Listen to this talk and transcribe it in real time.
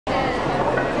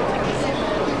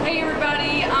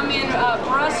in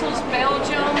Brussels,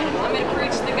 Belgium. I'm going to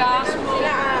preach the gospel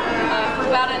for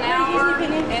about an hour,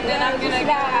 and then I'm going to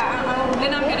get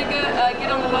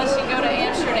on the bus and go to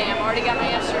Amsterdam. I already got my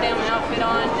Amsterdam outfit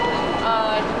on.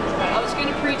 I was going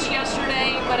to preach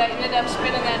yesterday, but I ended up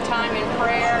spending that time in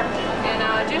prayer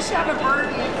and just have a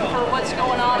burden for what's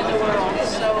going on in the world.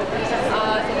 So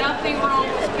nothing wrong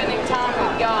with spending time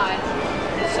with God.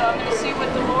 So I'm going to see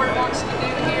what the Lord wants to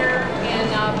do here in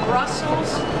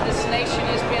Brussels. This nation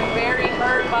has been very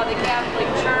hurt by the Catholic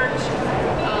Church.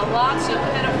 Lots of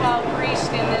pedophile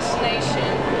priests in this nation,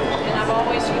 and I've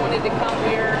always wanted to come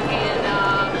here and,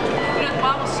 you know, the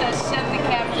Bible says, set the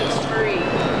captives free.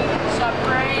 So I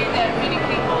pray that many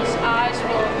people's eyes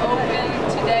will open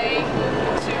today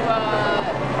to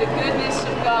the goodness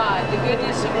of God. The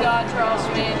goodness of God draws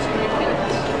man to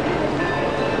repentance.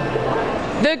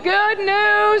 The good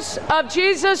news of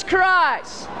Jesus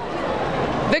Christ.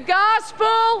 The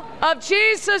gospel of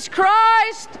Jesus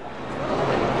Christ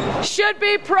should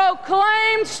be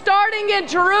proclaimed starting in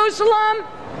Jerusalem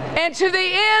and to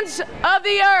the ends of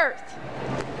the earth.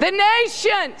 The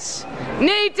nations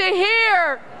need to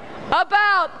hear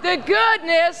about the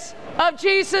goodness of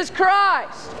Jesus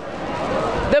Christ.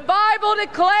 The Bible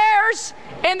declares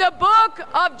in the book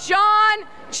of John,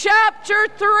 chapter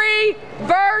 3,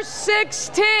 verse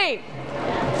 16,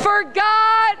 "For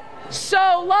God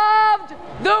so loved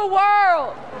the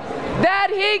world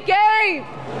that He gave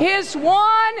His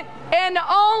one and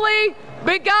only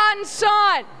begotten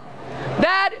Son,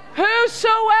 that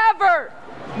whosoever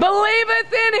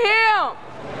believeth in Him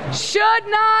should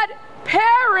not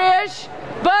perish,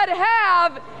 but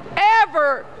have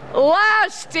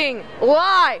everlasting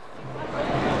life."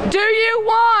 Do you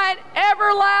want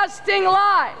everlasting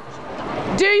life?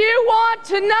 Do you want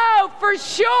to know for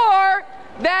sure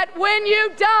that when you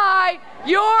die,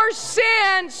 your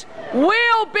sins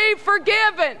will be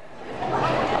forgiven?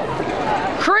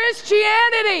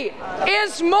 Christianity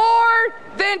is more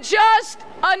than just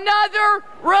another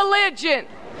religion.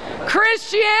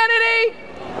 Christianity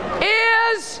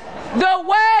is the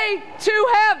way to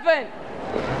heaven.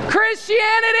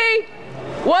 Christianity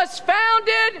was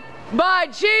founded by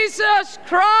Jesus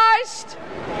Christ,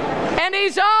 and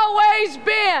He's always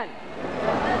been.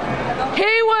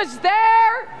 He was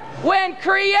there when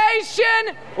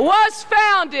creation was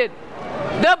founded.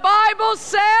 The Bible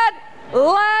said,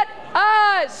 let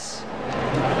us.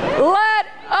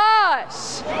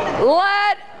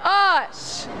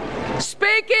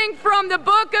 Speaking from the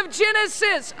book of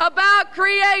Genesis about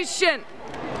creation.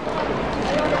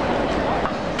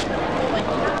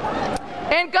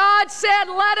 And God said,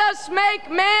 let us make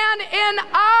man in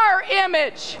our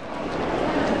image.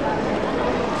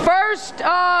 First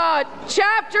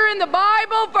chapter in the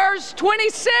Bible, verse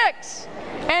 26.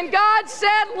 And God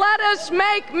said, let us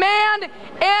make man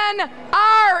in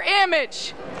our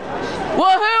image.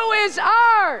 Well, who is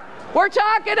our? We're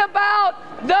talking about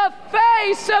the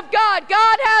face of God.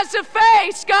 God has a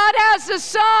face. God has a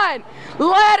son.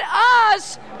 Let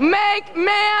us make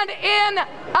man in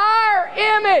our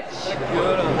image.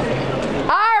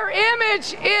 Our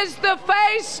image is the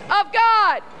face of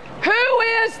God. Who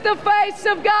is the face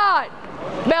of God?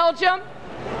 Belgium.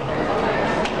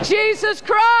 Jesus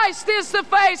Christ is the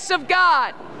face of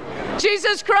God.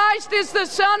 Jesus Christ is the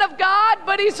Son of God,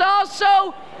 but He's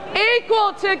also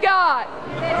equal to God.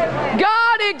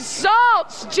 God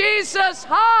exalts Jesus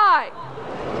high.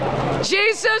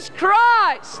 Jesus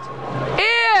Christ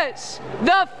is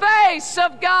the face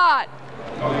of God.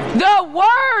 The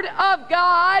Word of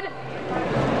God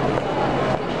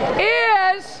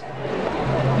is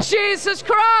Jesus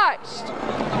Christ.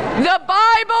 The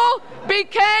Bible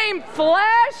became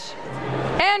flesh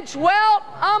and dwelt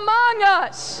among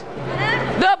us.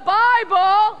 The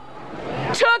Bible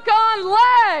took on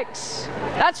legs.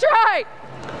 That's right.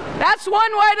 That's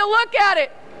one way to look at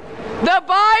it. The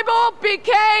Bible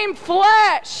became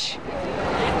flesh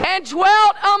and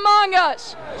dwelt among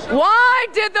us. Why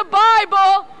did the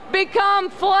Bible become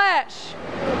flesh?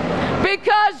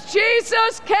 Because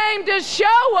Jesus came to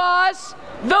show us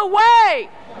the way.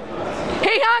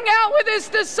 He hung out with His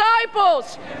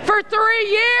disciples for 3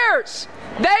 years.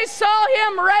 They saw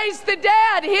Him raise the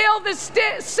dead, heal the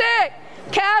sick,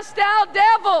 cast out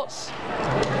devils.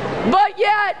 But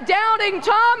yet, doubting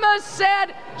Thomas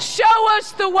said, show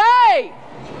us the way.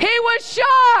 He was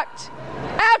shocked.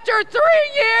 After 3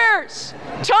 years,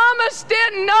 Thomas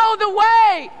didn't know the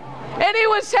way. And he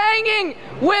was hanging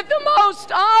with the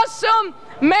most awesome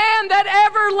man that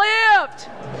ever lived.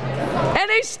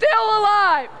 And he's still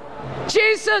alive.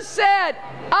 Jesus said,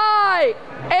 I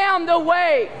am the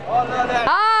way.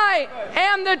 I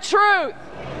am the truth.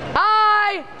 I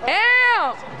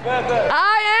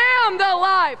I am the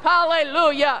life.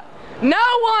 Hallelujah.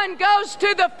 No one goes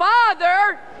to the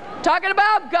Father, talking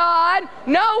about God,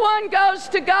 no one goes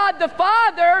to God the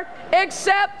Father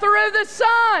except through the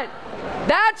Son.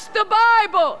 That's the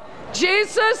Bible.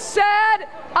 Jesus said,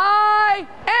 I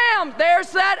am.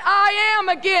 There's that I am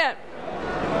again.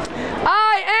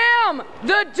 I am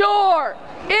the door.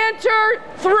 Enter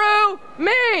through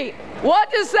me.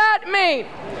 What does that mean?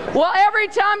 Well, every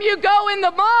time you go in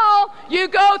the mall, you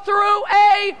go through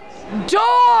a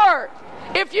door.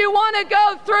 If you want to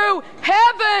go through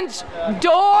heaven's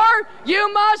door,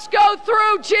 you must go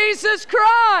through Jesus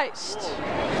Christ.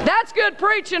 That's good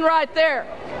preaching right there.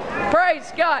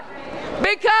 Praise God.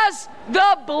 Because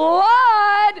the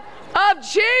blood of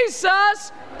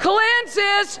Jesus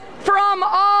cleanses from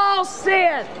all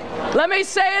sin. Let me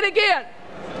say it again.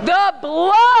 The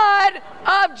blood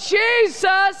of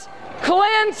Jesus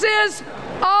cleanses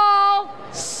all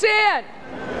sin.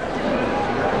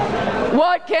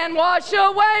 What can wash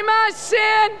away my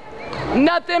sin?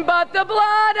 Nothing but the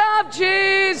blood of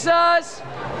Jesus.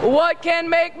 What can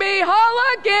make me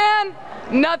whole again?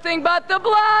 Nothing but the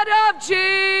blood of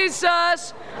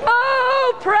Jesus.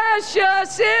 Oh,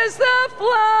 precious is the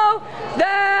flow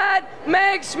that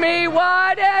makes me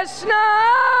white as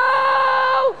snow.